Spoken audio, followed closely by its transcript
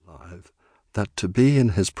alive that to be in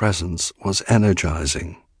his presence was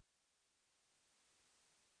energizing.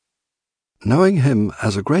 Knowing him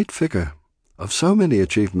as a great figure of so many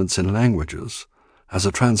achievements in languages, as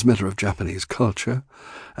a transmitter of Japanese culture,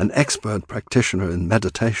 an expert practitioner in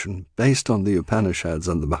meditation based on the Upanishads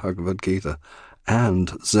and the Bhagavad Gita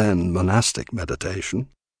and Zen monastic meditation,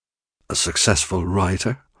 a successful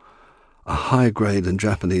writer, a high grade in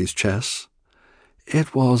Japanese chess,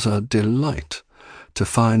 it was a delight to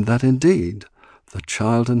find that indeed the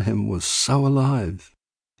child in him was so alive.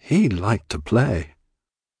 He liked to play.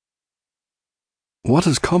 What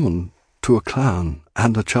is common to a clown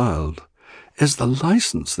and a child is the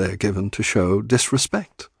license they are given to show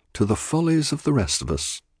disrespect to the follies of the rest of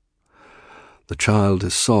us. The child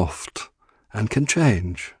is soft and can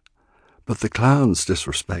change, but the clown's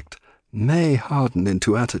disrespect may harden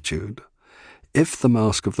into attitude if the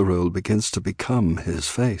mask of the role begins to become his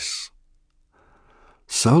face.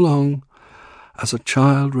 So long as a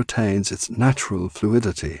child retains its natural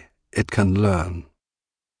fluidity, it can learn.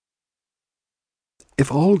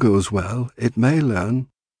 If all goes well, it may learn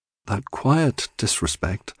that quiet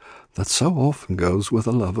disrespect that so often goes with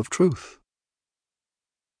a love of truth.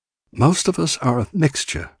 Most of us are a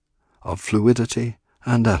mixture of fluidity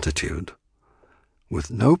and attitude, with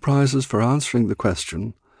no prizes for answering the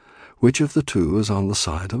question, which of the two is on the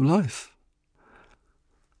side of life?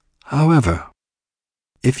 However,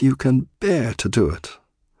 if you can bear to do it,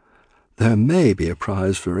 there may be a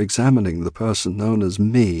prize for examining the person known as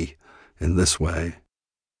me in this way.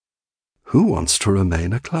 Who wants to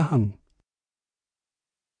remain a clown?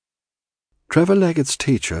 Trevor Leggett's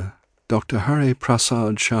teacher, Dr. Hari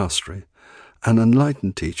Prasad Shastri, an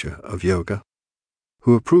enlightened teacher of yoga,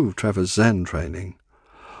 who approved Trevor's Zen training,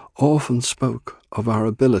 often spoke of our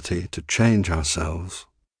ability to change ourselves.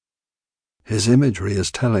 His imagery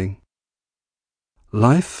is telling.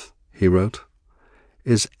 Life, he wrote,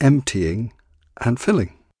 is emptying and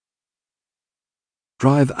filling.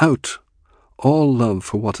 Drive out all love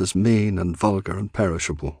for what is mean and vulgar and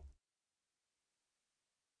perishable.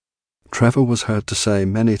 Trevor was heard to say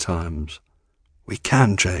many times, we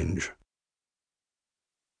can change.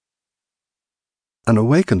 An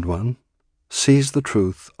awakened one sees the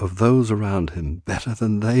truth of those around him better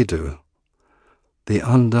than they do, the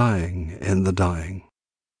undying in the dying.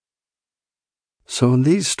 So in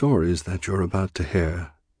these stories that you're about to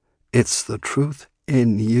hear, it's the truth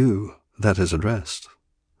in you that is addressed.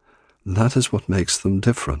 That is what makes them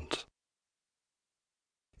different.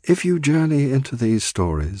 If you journey into these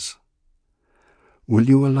stories, will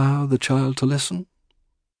you allow the child to listen?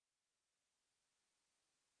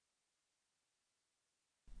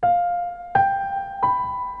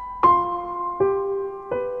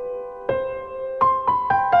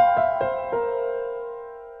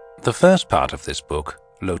 The first part of this book,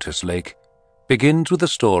 Lotus Lake, begins with a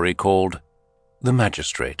story called The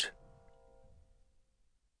Magistrate.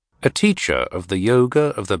 A teacher of the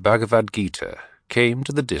yoga of the Bhagavad Gita came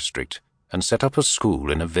to the district and set up a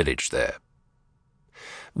school in a village there.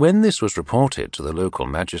 When this was reported to the local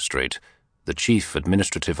magistrate, the chief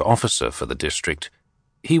administrative officer for the district,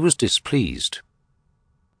 he was displeased.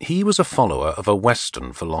 He was a follower of a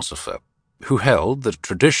Western philosopher who held that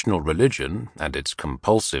traditional religion and its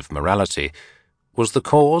compulsive morality was the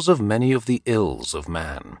cause of many of the ills of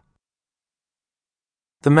man.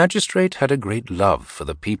 The magistrate had a great love for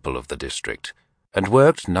the people of the district and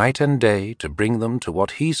worked night and day to bring them to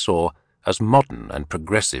what he saw as modern and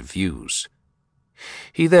progressive views.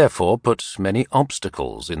 He therefore put many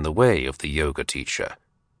obstacles in the way of the yoga teacher,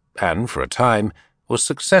 and for a time was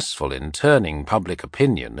successful in turning public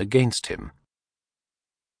opinion against him.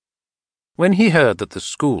 When he heard that the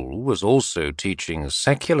school was also teaching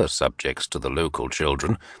secular subjects to the local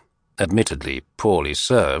children, admittedly poorly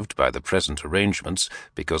served by the present arrangements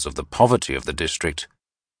because of the poverty of the district,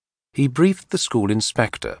 he briefed the school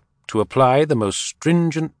inspector to apply the most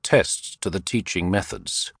stringent tests to the teaching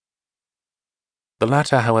methods. The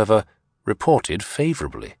latter, however, reported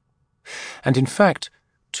favorably, and in fact,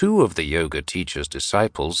 2 of the yoga teacher's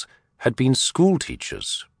disciples had been school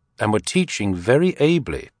teachers and were teaching very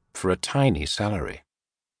ably for a tiny salary.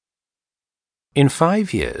 In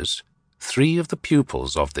 5 years, 3 of the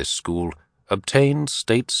pupils of this school obtained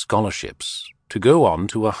state scholarships to go on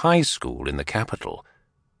to a high school in the capital,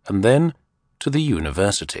 and then to the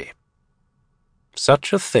university.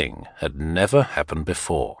 Such a thing had never happened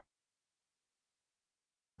before.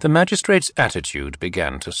 The magistrate's attitude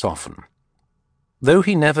began to soften. Though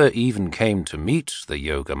he never even came to meet the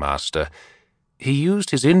yoga master, he used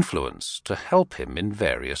his influence to help him in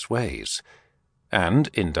various ways, and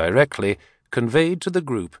indirectly conveyed to the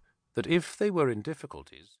group that if they were in difficulties,